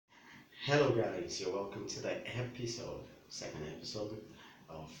Hello guys, you're welcome to the second episode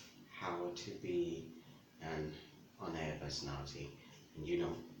of How to Be an On-Air Personality. And you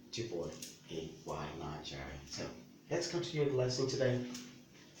know, your boy, A.Y. Nigeria. So, let's continue the lesson today.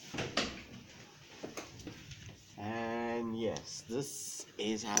 And yes, this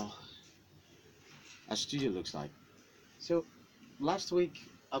is how a studio looks like. So, last week,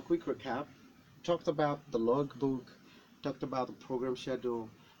 a quick recap, talked about the logbook, talked about the program schedule,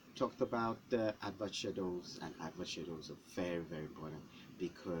 talked about the advert schedules, and advert schedules are very, very important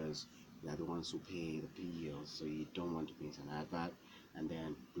because we are the ones who pay the PEOs, so you don't want to miss an advert. And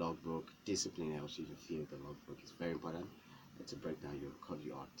then logbook, discipline helps you to feel the logbook is very important. To break down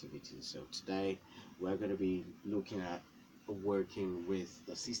your activities. So today we're going to be looking at working with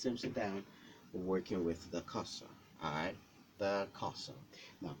the system sit down, working with the cursor. All right, the cursor.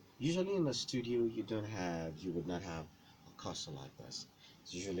 Now, usually in the studio, you would not have a cursor like this.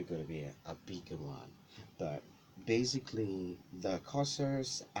 It's usually going to be a bigger one, but basically the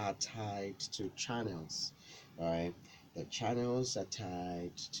cursors are tied to channels. All right, the channels are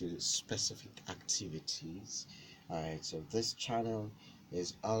tied to specific activities. All right, so this channel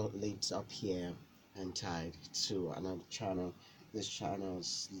is all linked up here and tied to another channel. This channel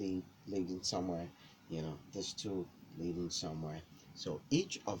is leading somewhere, this two leading somewhere. So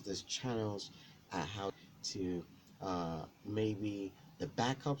each of these channels are how to maybe the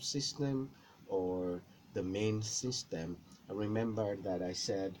backup system or the main system. I remember that I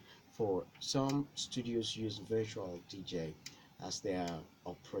said for some studios use virtual DJ as their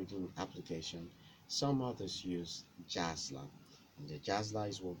operating application. Some others use Jazzla, and the Jazzla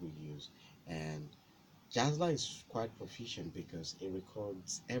is what we use. And Jazzla is quite proficient because it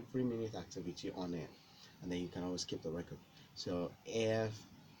records every minute activity on it, and then you can always keep the record. So if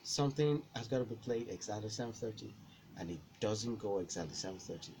something has got to be played exactly 7:30 and it doesn't go exactly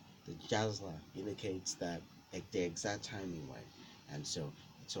 7:30, the Jazzla indicates that the exact timing went, and so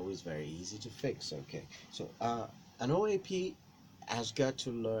it's always very easy to fix. Okay, so an OAP has got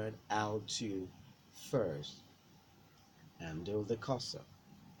to learn how to first handle the cursor.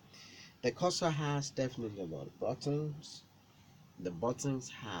 The cursor has definitely a lot of buttons. The buttons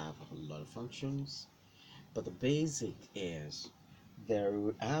have a lot of functions, but the basic is there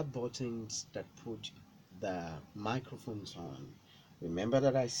are buttons that put the microphones on. Remember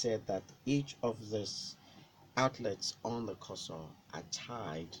that I said that each of these outlets on the cursor are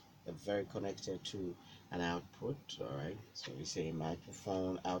tied, they're very connected to an output. All right, so you say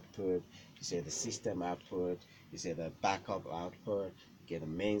microphone output, you say the system output, you say the backup output, you get the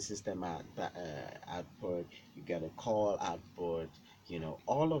main system output, you get a call output,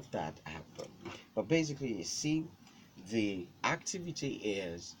 all of that output. But basically you see the activity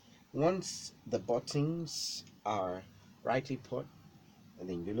is once the buttons are rightly put, and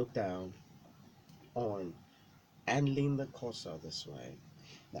then you look down on and lean the cursor this way.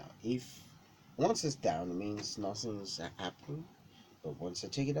 Now, if once it's down, it means nothing's happening. But once I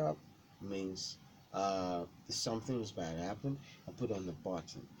take it up, it means something is about to happen. I put on the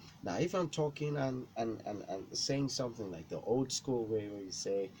button. Now, if I'm talking and saying something like the old school way where you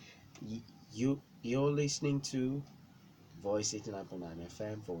say, you're listening to Voice 89.9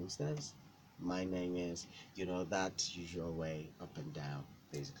 FM, for instance. My name is, that usual way up and down.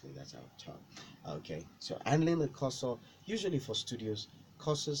 Basically, that's how I talk. Okay, so handling the cursor, usually for studios,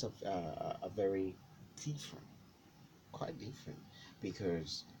 cursors are very different, quite different,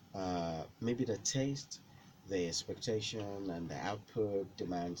 because maybe the taste, the expectation, and the output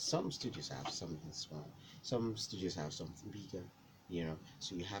demand. Some studios have something small, some studios have something bigger,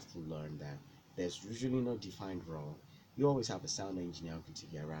 so you have to learn that. There's usually no defined role. You always have a sound engineer who can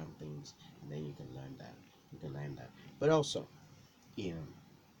take you around things, and then you can learn that. You can learn that. But also, you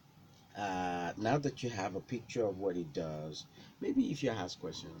now that you have a picture of what it does, maybe if you ask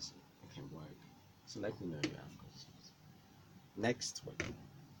questions, it can work. So let me know you have questions. Next week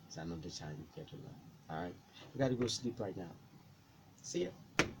is another time you get to learn. Alright? I gotta go sleep right now. See ya.